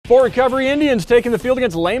Fort Recovery Indians taking the field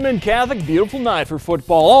against Lehman Catholic. Beautiful night for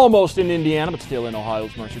football, almost in Indiana, but still in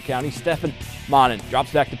Ohio's Mercer County. Stephen Monin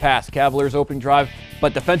drops back to pass. Cavaliers opening drive,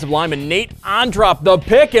 but defensive lineman Nate Ontrop the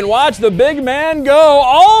pick, and watch the big man go.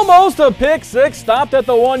 Almost a pick six, stopped at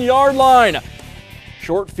the 1 yard line.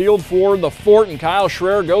 Short field for the Fort, and Kyle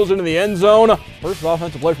Schreier goes into the end zone. First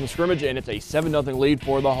offensive play from the scrimmage, and it's a 7-0 lead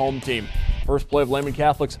for the home team. First play of Lehman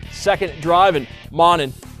Catholic's second drive, and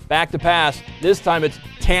Monin back to pass. This time it's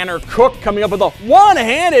Tanner Cook coming up with a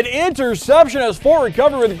one-handed interception as Fort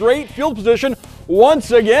Recovery with great field position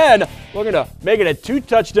once again. Looking to make it a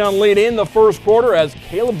 2-touchdown lead in the first quarter as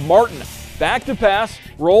Caleb Martin back to pass,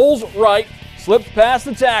 rolls right, slips past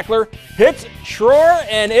the tackler, hits Schreier,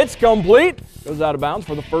 and it's complete. Goes out of bounds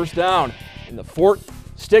for the first down. And the Fort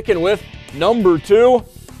sticking with number 2.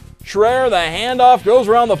 Schreier, the handoff, goes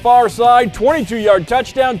around the far side, 22-yard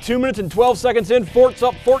touchdown, 2 minutes and 12 seconds in. Fort's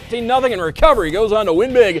up 14-0, and Recovery goes on to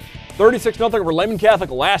win big, 36-0 over Lehman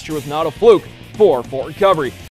Catholic. Last year was not a fluke for Fort Recovery.